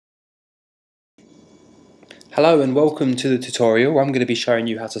Hello and welcome to the tutorial. I'm going to be showing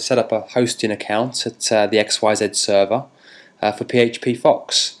you how to set up a hosting account at the XYZ server for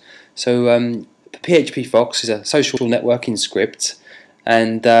PhpFox. So PhpFox is a social networking script,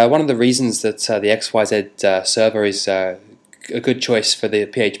 and one of the reasons that the XYZ server is a good choice for the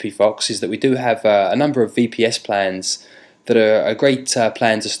PhpFox is that we do have a number of VPS plans that are a great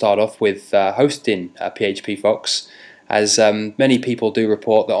plan to start off with hosting PhpFox, as many people do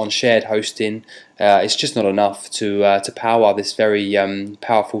report that on shared hosting it's just not enough to power this very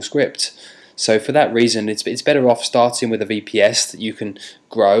powerful script. So for that reason it's better off starting with a VPS that you can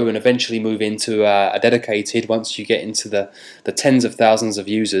grow and eventually move into a dedicated once you get into the tens of thousands of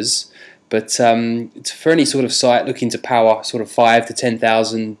users. But for any sort of site looking to power sort of 5 to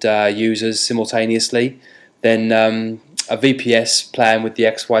 10,000 users simultaneously, then a VPS plan with the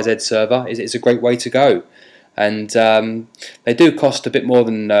XYZ server is a great way to go. And they do cost a bit more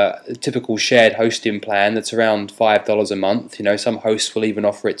than a typical shared hosting plan that's around $5 a month. You know, some hosts will even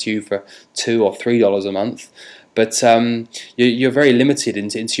offer it to you for $2 or $3 a month. But you're very limited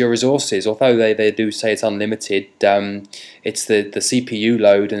into your resources. Although they do say it's unlimited, it's the CPU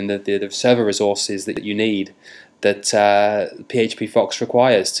load and the server resources that you need that PhpFox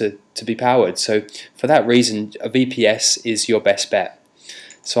requires to be powered. So for that reason, a VPS is your best bet.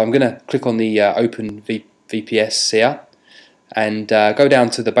 So I'm going to click on the Open VPS here and go down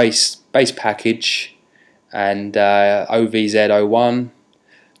to the base package and OVZ01,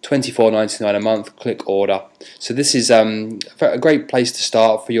 $24.99 a month. Click order. So this is a great place to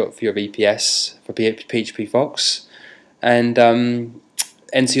start for your VPS for PhpFox, and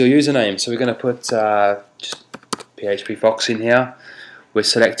enter your username. So we're going to put just PhpFox in here. We're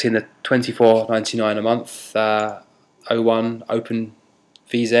selecting the $24.99 a month 01 Open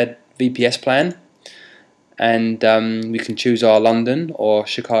VPS plan. And we can choose our London or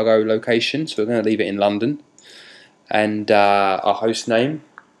Chicago location, so we're going to leave it in London, and our host name,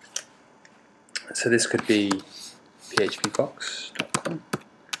 so this could be phpfox.com.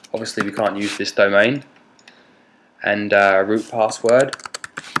 obviously we can't use this domain, and root password.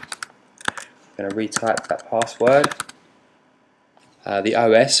 I'm going to retype that password. The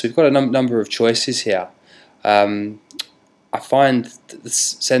OS, we've got a number of choices here. I find that the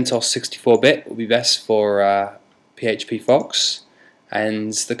CentOS 64-bit will be best for PhpFox,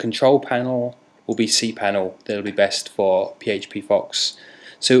 and the control panel will be cPanel. That'll be best for PhpFox.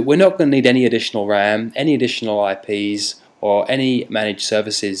 So we're not going to need any additional RAM, any additional IPs, or any managed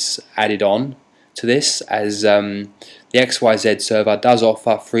services added on to this, as the XYZ server does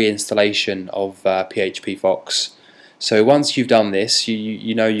offer free installation of PhpFox. So once you've done this,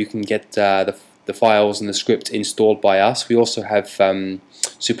 you know you can get the files and the script installed by us. We also have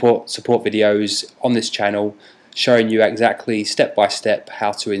support videos on this channel showing you exactly step by step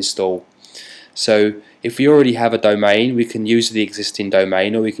how to install. So if we already have a domain, we can use the existing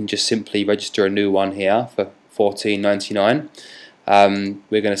domain, or we can just simply register a new one here for $14.99.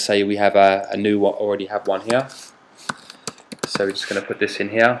 We're going to say we have a new one, already have one here. So we're just going to put this in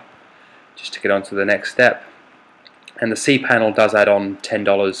here just to get on to the next step. And the cPanel does add on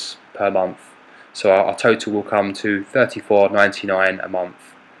 $10 per month. So our total will come to $34.99 a month,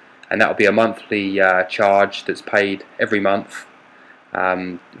 and that will be a monthly charge that's paid every month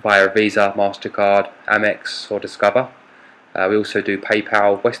via Visa, MasterCard, Amex or Discover. We also do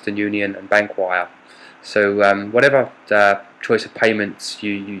PayPal, Western Union and Bankwire. So whatever choice of payments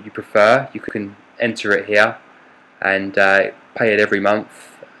you prefer, you can enter it here and pay it every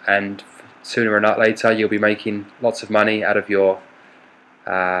month, and sooner or not later you'll be making lots of money out of your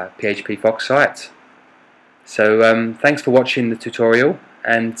PhpFox site. So thanks for watching the tutorial,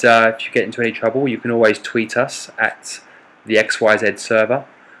 and if you get into any trouble you can always tweet us at the XYZ server,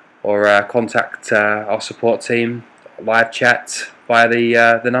 or contact our support team, live chat via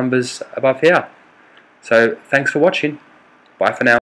the numbers above here. So thanks for watching. Bye for now.